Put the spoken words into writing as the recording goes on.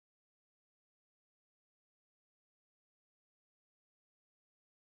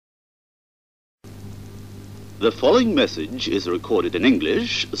The following message is recorded in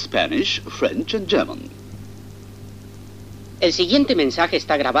English, Spanish, French, and German. El siguiente mensaje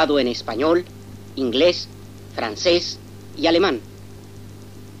está grabado en español, inglés, francés y alemán.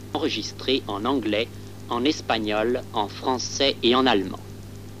 Enregistré en anglais, en espagnol, en français et en allemand.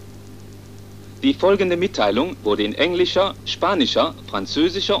 Die folgende Mitteilung wurde in englischer, spanischer,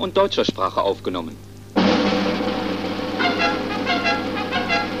 französischer und deutscher Sprache aufgenommen.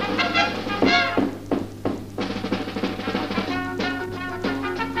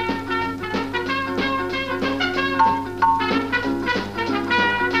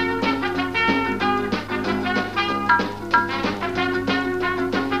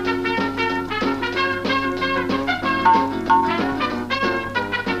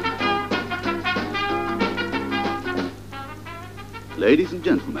 Ladies and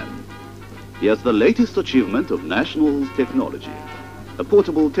gentlemen, here's the latest achievement of National's technology, a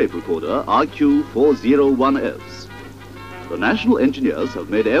portable tape recorder RQ-401S. The National engineers have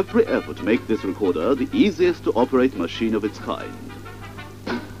made every effort to make this recorder the easiest to operate machine of its kind.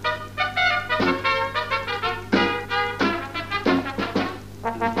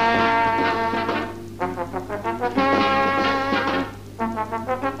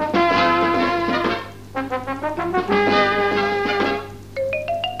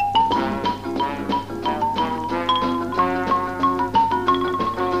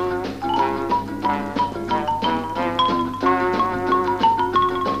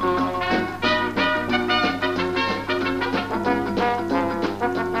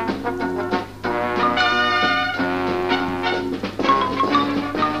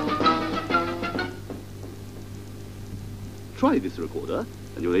 Try this recorder,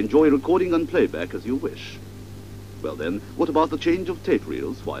 and you'll enjoy recording and playback as you wish. Well then, what about the change of tape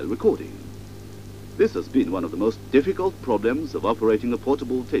reels while recording? This has been one of the most difficult problems of operating a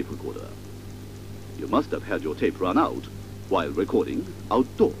portable tape recorder. You must have had your tape run out while recording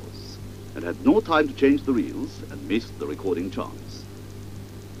outdoors, and had no time to change the reels and missed the recording chance.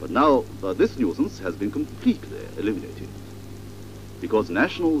 But now, this nuisance has been completely eliminated, because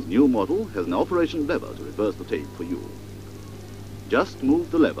National's new model has an operation lever to reverse the tape for you. Just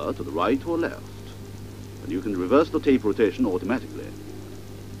move the lever to the right or left, and you can reverse the tape rotation automatically.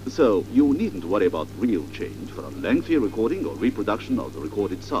 So you needn't worry about reel change for a lengthy recording or reproduction of the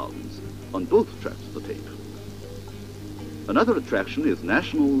recorded sounds on both tracks of the tape. Another attraction is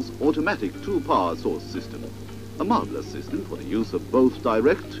National's automatic two-power source system, a marvelous system for the use of both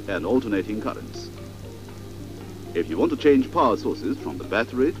direct and alternating currents. If you want to change power sources from the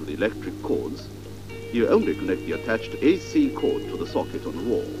battery to the electric cords, you only connect the attached AC cord to the socket on the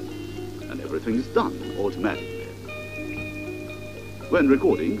wall, and everything is done automatically. When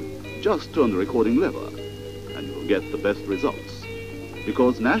recording, just turn the recording lever, and you will get the best results,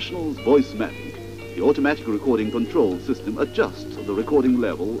 because National's Voice-Matic, the automatic recording control system, adjusts the recording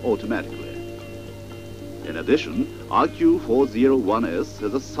level automatically. In addition, RQ-401S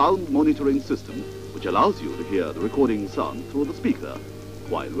has a sound monitoring system which allows you to hear the recording sound through the speaker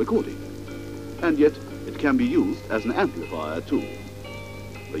while recording. And yet, it can be used as an amplifier too.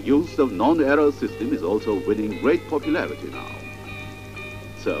 The use of non-error system is also winning great popularity now.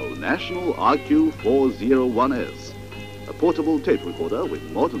 So, National RQ-401S, a portable tape recorder with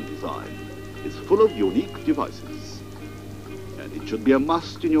modern design, is full of unique devices. And it should be a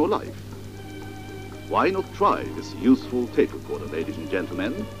must in your life. Why not try this useful tape recorder, ladies and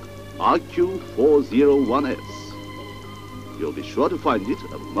gentlemen? RQ-401S. You'll be sure to find it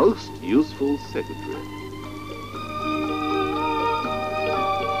a most useful secretary.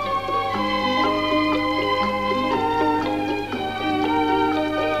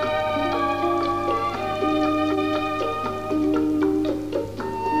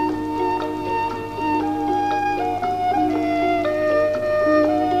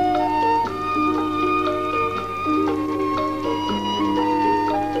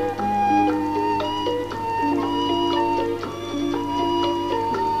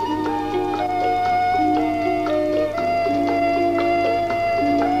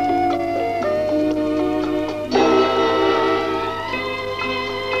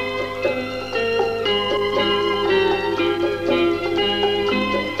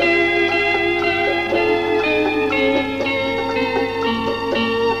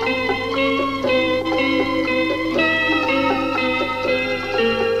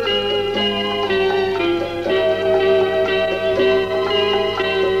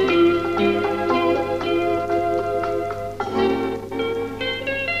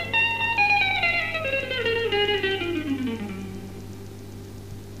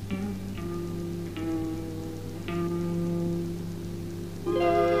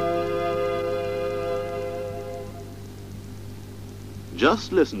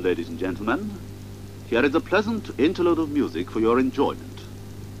 Just listen, ladies and gentlemen. Here is a pleasant interlude of music for your enjoyment.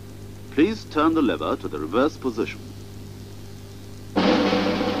 Please turn the lever to the reverse position.